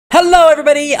Hello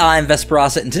everybody, I'm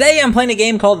Vesperascit, and today I'm playing a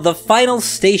game called The Final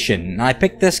Station. I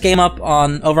picked this game up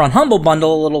over on Humble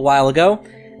Bundle a little while ago,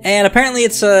 and apparently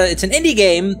it's an indie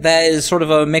game that is sort of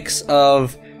a mix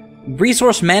of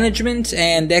resource management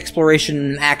and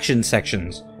exploration action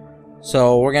sections.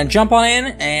 So we're gonna jump on in,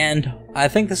 and I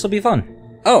think this will be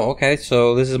fun. Oh, okay,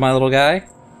 so this is my little guy.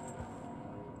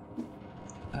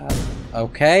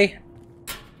 Okay.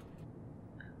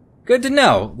 Good to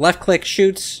know. Left click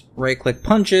shoots, right click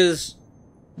punches.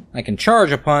 I can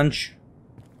charge a punch,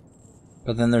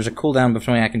 but then there's a cooldown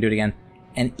before I can do it again.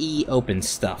 And E opens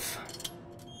stuff.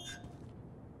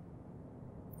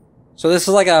 So this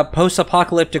is like a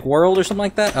post-apocalyptic world or something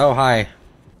like that? Oh, hi.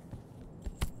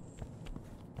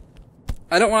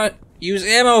 I don't want to use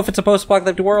ammo if it's a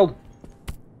post-apocalyptic world.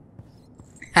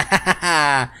 Ha ha ha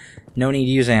ha! No need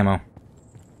to use ammo.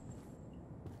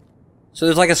 So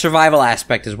there's like a survival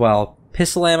aspect as well.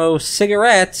 Pistol ammo,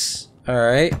 cigarettes.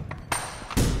 Alright.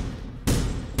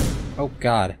 Oh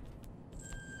god.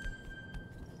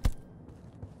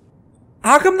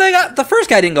 How come the first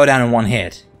guy didn't go down in one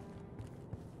hit?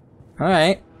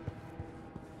 Alright.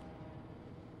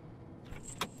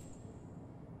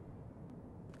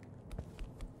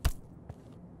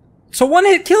 So one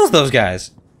hit kills those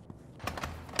guys.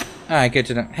 Alright, good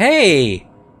to know. Hey!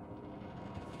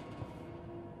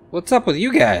 What's up with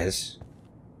you guys?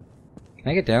 Can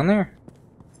I get down there?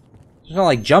 There's no,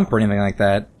 like, jump or anything like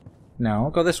that. No, I'll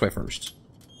go this way first.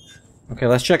 Okay,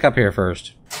 let's check up here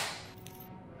first.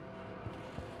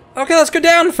 Okay, let's go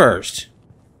down first.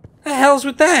 The hell's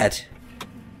with that?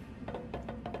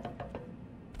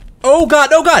 Oh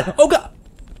god, oh god, oh god!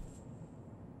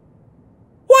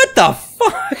 What the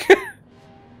fuck?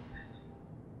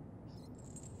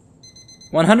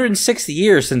 160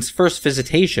 years since first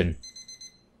visitation.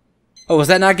 Oh, was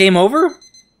that not game over?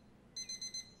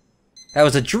 That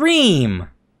was a dream!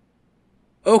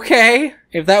 Okay,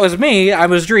 if that was me, I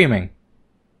was dreaming.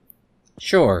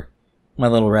 Sure, my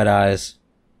little red eyes.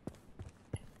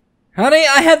 Honey,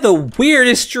 I had the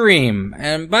weirdest dream.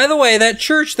 And by the way, that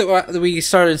church that we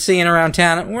started seeing around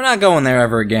town, we're not going there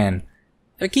ever again.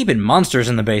 They're keeping monsters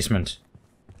in the basement.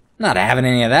 Not having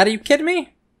any of that, are you kidding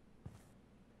me?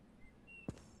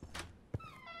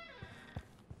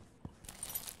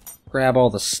 Grab all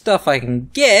the stuff I can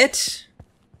get.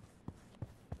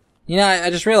 You know, I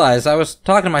just realized I was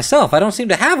talking to myself. I don't seem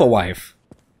to have a wife.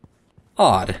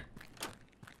 Odd.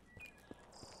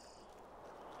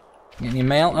 Any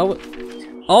mail?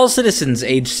 Oh. All citizens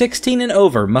aged 16 and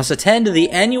over must attend the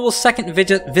annual second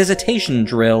visitation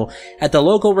drill at the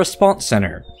local response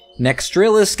center. Next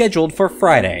drill is scheduled for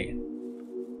Friday.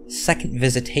 Second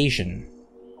visitation.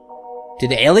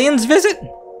 Did aliens visit?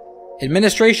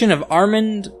 Administration of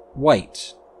Armand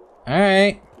White.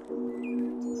 Alright.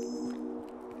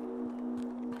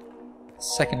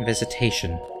 Second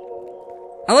visitation.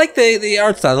 I like the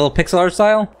art style, the little pixel art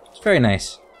style. It's very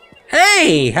nice.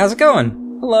 Hey! How's it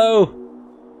going? Hello.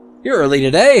 You're early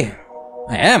today.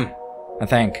 I am, I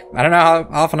think. I don't know how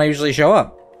often I usually show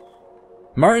up.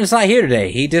 Martin's not here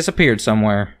today. He disappeared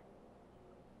somewhere.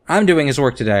 I'm doing his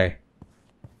work today.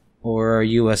 Or are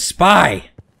you a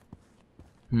spy?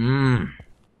 Alright,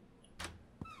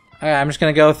 I'm just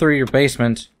gonna go through your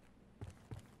basement.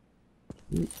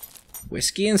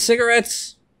 Whiskey and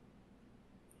cigarettes.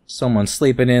 Someone's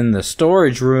sleeping in the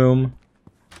storage room.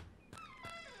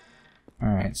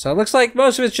 Alright, so it looks like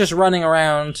most of it's just running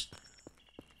around.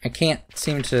 I can't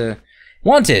seem to...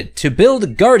 Wanted! To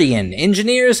build Guardian.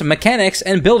 Engineers, mechanics,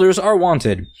 and builders are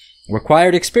wanted.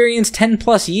 Required experience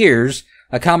 10+ years.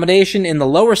 Accommodation in the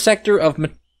lower sector of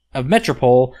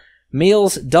Metropole.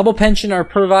 Meals, double pension are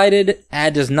provided.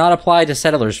 Ad does not apply to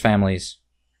settlers' families.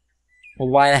 Well,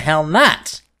 why the hell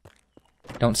not?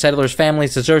 Don't settlers'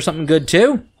 families deserve something good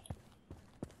too?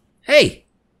 Hey!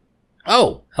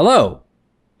 Oh, hello.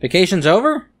 Vacation's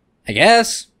over? I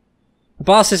guess. The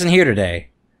boss isn't here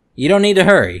today. You don't need to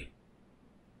hurry.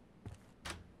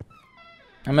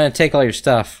 I'm gonna take all your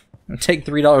stuff. I'm gonna take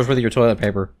 $3 worth of your toilet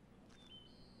paper.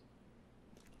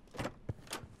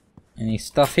 Any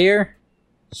stuff here?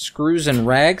 Screws and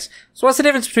rags. So what's the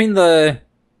difference between the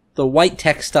white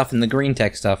tech stuff and the green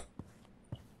tech stuff?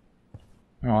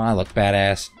 Oh, I look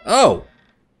badass. Oh!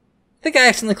 I think I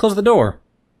accidentally closed the door.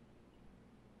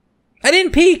 I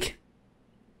didn't peek!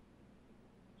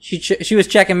 She was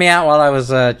checking me out while I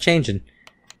was changing.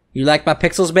 You like my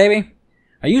pixels, baby?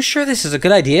 Are you sure this is a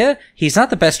good idea? He's not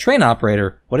the best train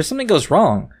operator. What if something goes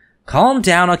wrong? Calm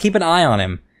down, I'll keep an eye on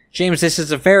him. James, this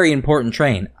is a very important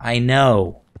train. I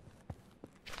know.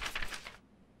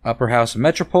 Upper House of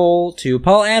Metropole to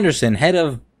Paul Anderson, head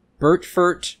of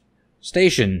Bertfurt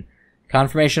Station.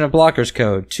 Confirmation of blockers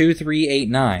code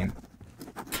 2389.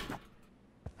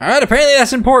 Alright, apparently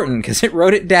that's important, because it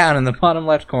wrote it down in the bottom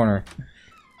left corner.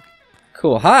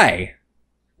 Cool. Hi!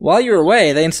 While you were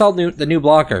away, they installed the new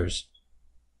blockers.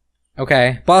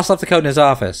 Okay. Boss left the code in his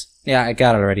office. Yeah, I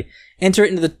got it already. Enter it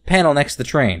into the panel next to the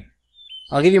train.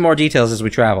 I'll give you more details as we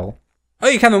travel. Oh,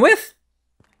 you coming with?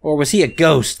 Or was he a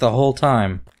ghost the whole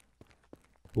time?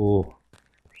 Ooh.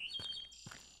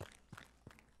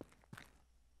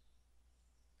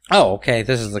 Oh, okay,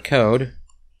 this is the code.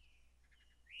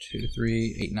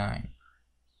 2389.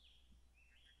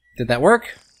 Did that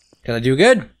work? Did I do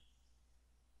good?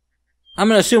 I'm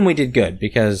gonna assume we did good,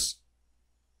 because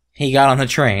he got on the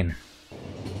train.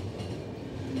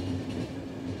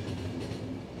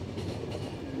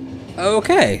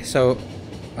 Okay, so,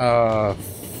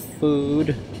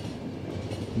 food,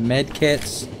 med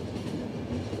kits.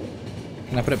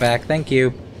 Can I put it back? Thank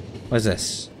you. What is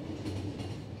this?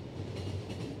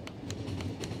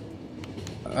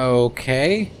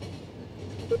 Okay.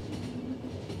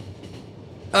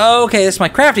 Okay, this is my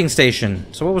crafting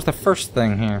station. So what was the first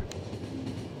thing here?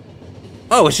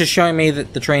 Oh, it's just showing me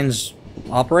that the train's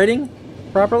operating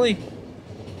properly?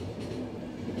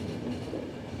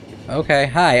 Okay,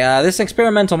 hi, this is an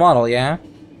experimental model, yeah?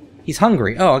 He's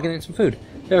hungry. Oh, I'll get him some food.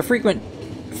 There are frequent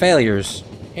failures.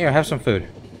 Here, have some food.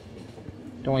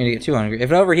 Don't want you to get too hungry.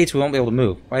 If it overheats, we won't be able to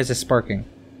move. Why is this sparking?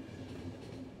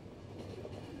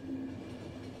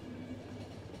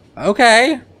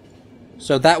 Okay.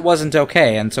 So that wasn't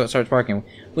okay, and so it starts sparking.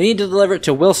 We need to deliver it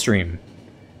to Willstream.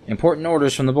 Important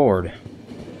orders from the board.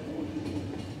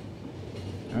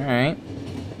 Alright.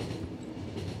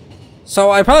 So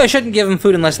I probably shouldn't give them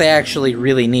food unless they actually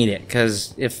really need it,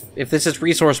 because if this is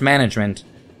resource management...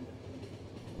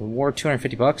 Reward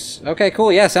 250 bucks? Okay,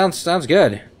 cool, yeah, sounds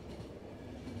good.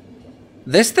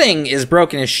 This thing is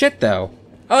broken as shit, though.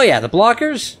 Oh yeah, the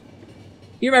blockers?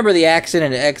 You remember the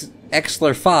accident at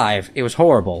Exler 5? It was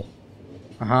horrible.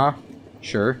 Uh-huh.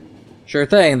 Sure. Sure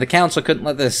thing, the council couldn't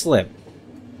let this slip.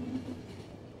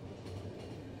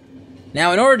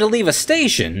 Now, in order to leave a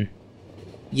station,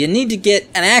 you need to get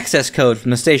an access code from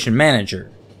the station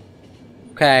manager.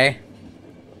 Okay.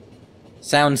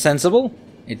 Sounds sensible?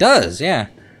 It does, yeah.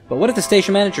 But what if the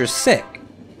station manager is sick?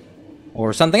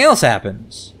 Or something else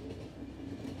happens?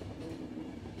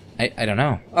 I don't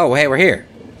know. Oh, hey, we're here.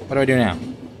 What do I do now?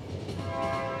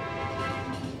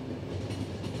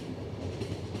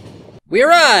 We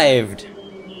arrived!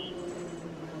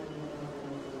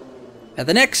 At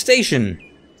the next station.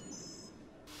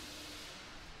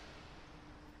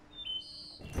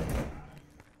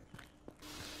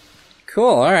 Cool,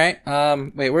 alright.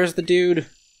 Wait, where's the dude?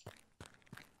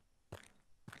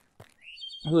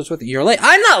 Who's with you? You're late.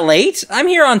 I'm not late! I'm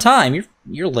here on time.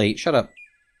 You're late. Shut up.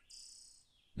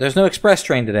 There's no express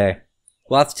train today.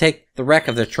 We'll have to take the wreck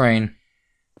of the train.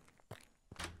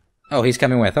 Oh, he's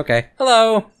coming with. Okay.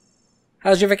 Hello!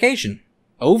 How's your vacation?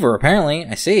 Over, apparently.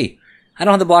 I see. I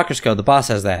don't have the blockers code. The boss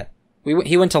has that.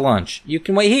 He went to lunch. You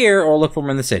can wait here or look for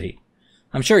him in the city.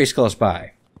 I'm sure he's close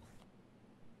by.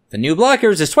 The new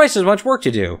blockers is twice as much work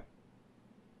to do.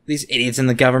 These idiots in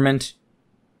the government.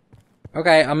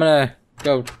 Okay, I'm gonna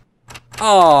go...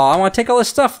 Oh, I want to take all this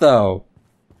stuff, though.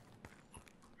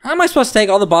 How am I supposed to take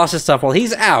all the boss's stuff while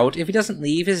he's out if he doesn't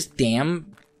leave his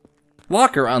damn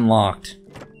locker unlocked?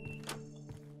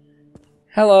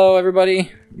 Hello,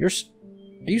 everybody. Are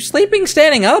you sleeping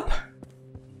standing up?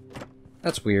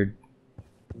 That's weird.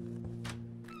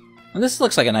 Well, this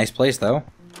looks like a nice place, though.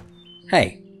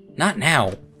 Hey, not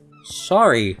now.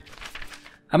 Sorry.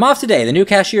 I'm off today. The new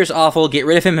cashier's awful. Get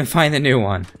rid of him and find the new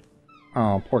one.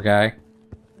 Oh, poor guy.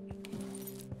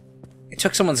 It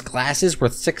took someone's glasses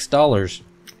worth $6.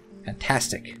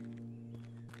 Fantastic.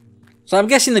 So I'm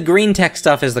guessing the green tech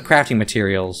stuff is the crafting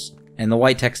materials, and the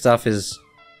white tech stuff is...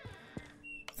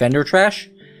 vendor trash?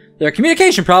 There are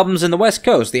communication problems in the West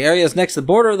Coast. The areas next to the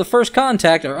border of the first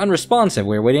contact are unresponsive.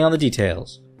 We're waiting on the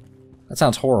details. That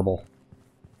sounds horrible.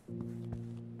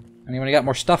 Anyone got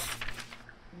more stuff?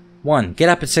 1. Get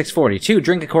up at 6:40. 2.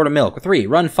 Drink a quart of milk. 3.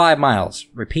 Run 5 miles.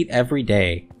 Repeat every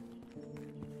day.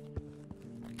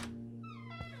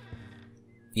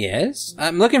 Yes?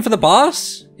 I'm looking for the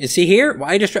boss? Is he here?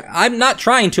 Why I'm not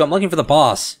trying to. I'm looking for the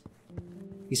boss.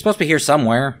 He's supposed to be here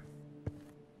somewhere.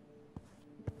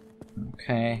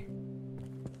 Okay.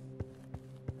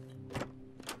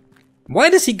 Why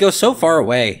does he go so far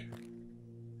away?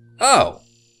 Oh.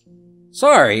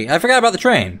 Sorry, I forgot about the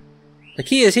train. The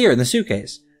key is here in the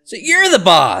suitcase. So you're the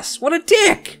boss! What a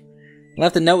dick!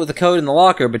 Left a note with the code in the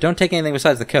locker, but don't take anything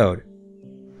besides the code.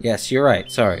 Yes, you're right,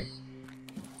 sorry.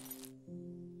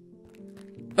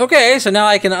 Okay, so now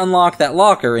I can unlock that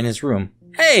locker in his room.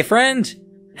 Hey, friend!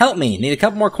 Help me, need a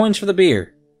couple more coins for the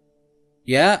beer.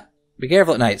 Yeah? Be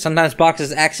careful at night. Sometimes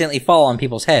boxes accidentally fall on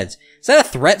people's heads. Is that a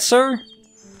threat, sir?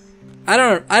 I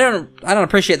don't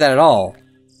appreciate that at all.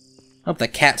 I hope the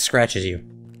cat scratches you.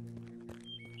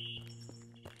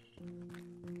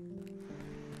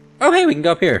 Oh, hey, we can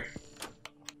go up here.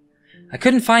 I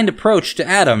couldn't find approach to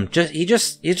Adam. He's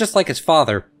just like his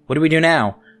father. What do we do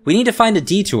now? We need to find a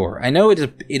detour. I know it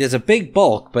is a big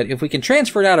bulk, but if we can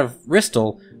transfer it out of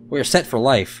Bristol, we're set for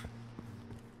life.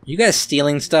 You guys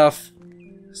stealing stuff?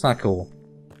 It's not cool.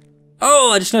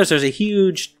 Oh, I just noticed there's a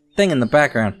huge thing in the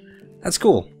background. That's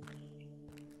cool.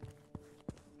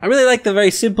 I really like the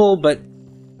very simple but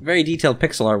very detailed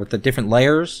pixel art with the different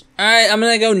layers. Alright, I'm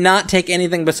gonna go not take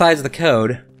anything besides the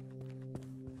code.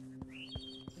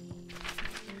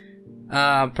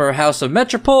 Per House of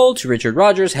Metropole to Richard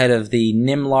Rogers, head of the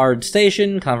Nimlard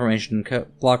Station, confirmation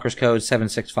blockers code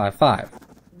 7655.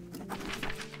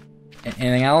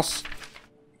 Anything else?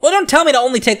 Well, don't tell me to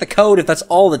only take the code if that's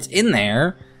all that's in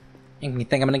there. Make me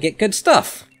think I'm gonna get good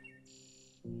stuff.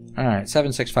 Alright,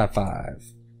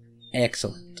 7655.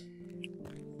 Excellent.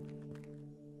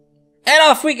 And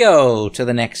off we go to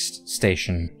the next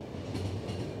station.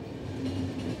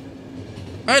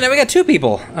 Alright, now we got 2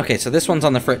 people. Okay, so this one's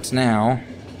on the fritz now.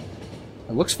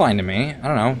 It looks fine to me. I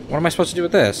don't know. What am I supposed to do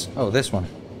with this? Oh, this one.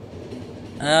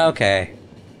 Okay.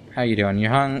 How you doing? You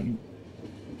hung?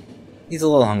 He's a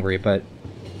little hungry, but...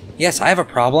 Yes, I have a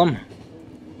problem.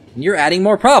 You're adding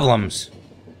more problems.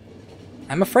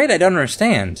 I'm afraid I don't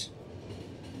understand.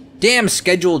 Damn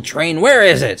scheduled train, where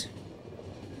is it?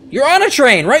 You're on a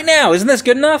train right now! Isn't this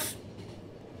good enough?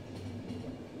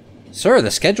 Sir,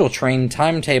 the scheduled train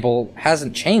timetable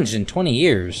hasn't changed in 20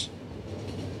 years.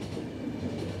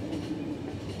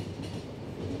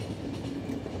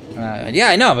 Yeah,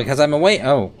 I know, because I'm away.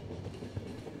 Oh.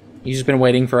 You've just been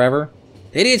waiting forever?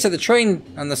 The idiots at the train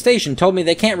on the station told me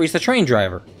they can't reach the train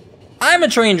driver. I'm a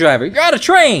train driver! You're on a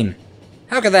train!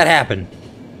 How could that happen?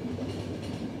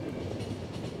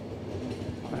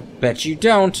 I bet you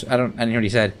don't. I didn't hear what he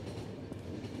said.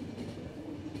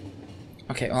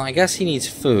 Okay, well, I guess he needs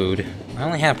food. I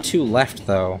only have 2 left,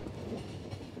 though.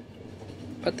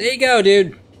 But there you go,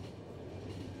 dude.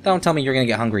 Don't tell me you're gonna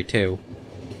get hungry, too.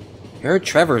 You heard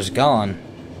Trevor's gone.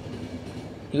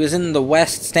 He was in the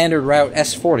West Standard Route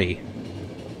S40.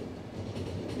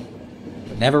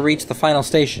 But never reached the final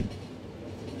station.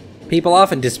 People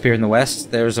often disappear in the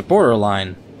West. There's a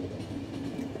borderline.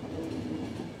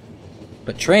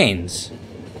 But trains...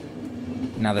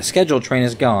 Now the scheduled train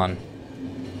is gone.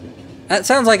 That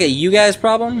sounds like a you guys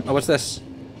problem. Oh, what's this?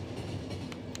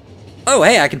 Oh,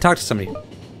 hey, I can talk to somebody.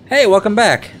 Hey, welcome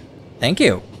back. Thank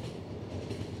you.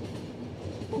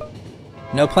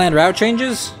 No planned route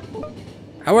changes?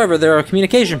 However, there are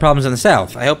communication problems in the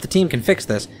south. I hope the team can fix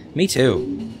this. Me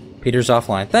too. Peter's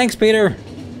offline. Thanks, Peter.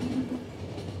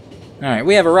 Alright,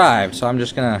 we have arrived, so I'm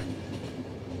just gonna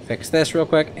fix this real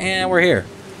quick, and we're here.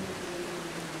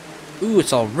 Ooh,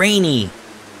 it's all rainy.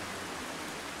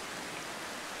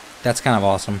 That's kind of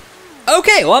awesome.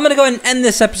 Okay, well, I'm going to go ahead and end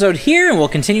this episode here, and we'll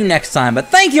continue next time. But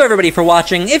thank you, everybody, for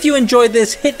watching. If you enjoyed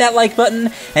this, hit that like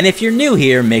button. And if you're new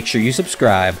here, make sure you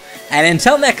subscribe. And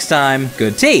until next time,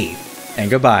 good tea, and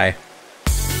goodbye.